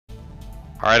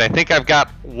Alright, I think I've got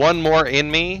one more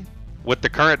in me with the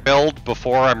current build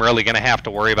before I'm really going to have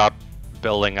to worry about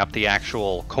building up the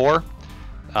actual core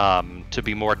to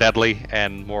be more deadly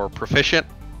and more proficient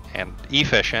and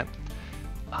efficient.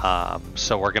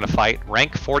 So we're going to fight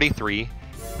rank 43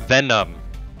 Venom.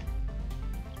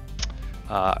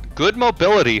 Good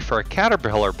mobility for a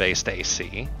caterpillar-based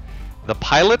AC. The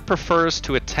pilot prefers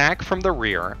to attack from the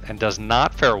rear and does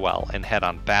not fare well in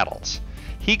head-on battles.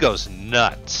 He goes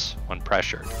nuts when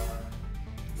pressured.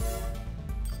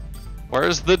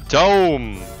 Where's the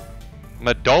dome? I'm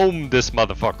gonna dome this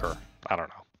motherfucker. I don't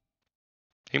know.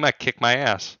 He might kick my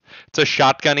ass. It's a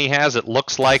shotgun he has. It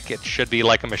looks like it should be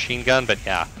like a machine gun, but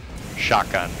yeah,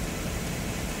 shotgun.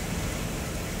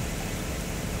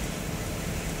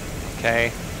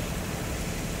 Okay.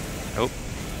 Nope.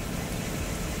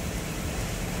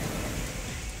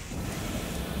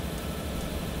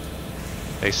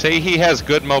 They say he has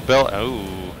good mobility.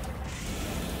 Ooh.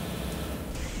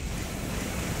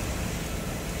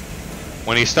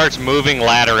 When he starts moving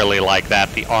laterally like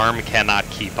that, the arm cannot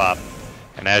keep up.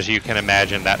 And as you can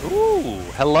imagine that... Ooh,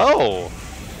 hello!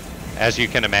 As you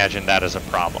can imagine, that is a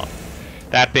problem.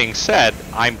 That being said,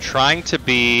 I'm trying to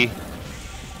be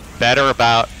better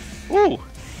about... Ooh!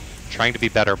 Trying to be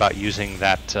better about using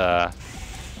that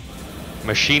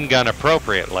machine gun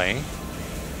appropriately.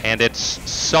 And it's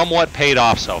somewhat paid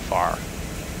off so far.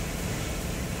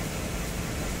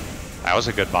 That was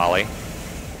a good volley.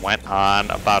 Went on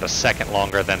about a second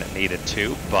longer than it needed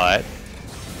to, but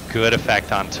good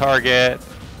effect on target.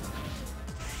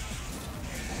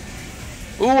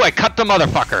 Ooh, I cut the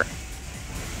motherfucker.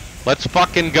 Let's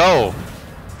fucking go.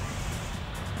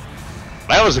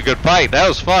 That was a good fight. That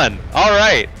was fun. All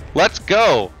right, let's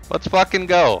go. Let's fucking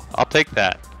go. I'll take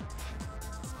that.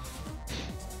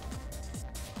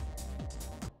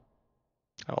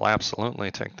 I'll absolutely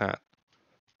take that.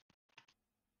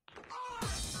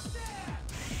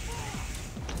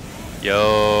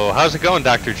 Yo, how's it going,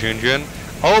 Dr. Junjun?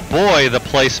 Oh boy, the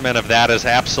placement of that is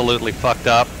absolutely fucked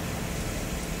up.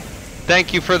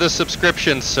 Thank you for the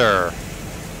subscription, sir.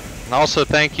 And also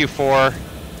thank you for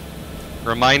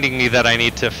reminding me that I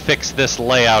need to fix this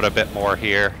layout a bit more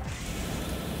here.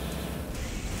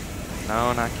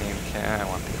 No, not game cat. I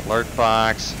want the alert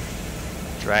box.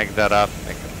 Drag that up,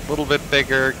 make it a little bit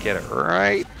bigger, get it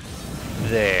right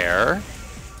there.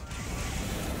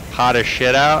 Hot as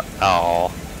shit out.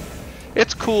 Oh.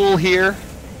 It's cool here.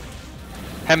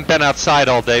 Haven't been outside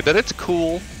all day, but it's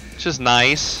cool. It's just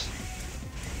nice.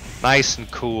 Nice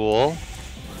and cool.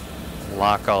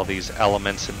 Lock all these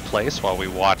elements in place while we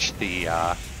watch the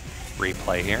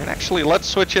replay here. And actually, let's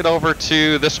switch it over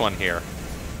to this one here.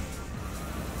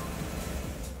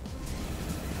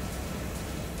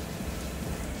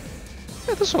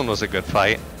 Yeah, this one was a good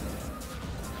fight.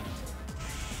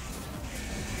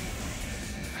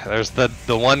 There's the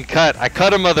one cut. I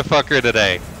cut a motherfucker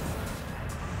today.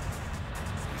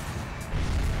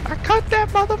 I cut that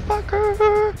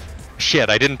motherfucker.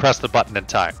 Shit, I didn't press the button in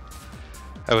time.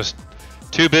 I was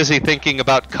too busy thinking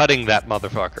about cutting that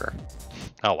motherfucker.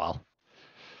 Oh well.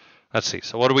 Let's see.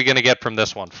 So what are we going to get from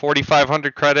this one?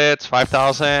 4,500 credits,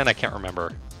 5,000? I can't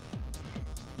remember.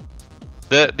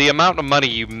 The amount of money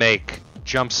you make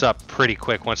jumps up pretty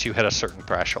quick once you hit a certain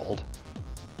threshold.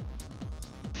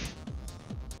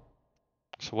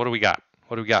 So what do we got?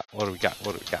 What do we got? What do we got?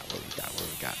 What do we got? What do we got? What do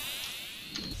we got?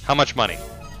 How much money?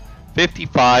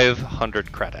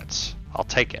 5,500 credits. I'll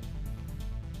take it.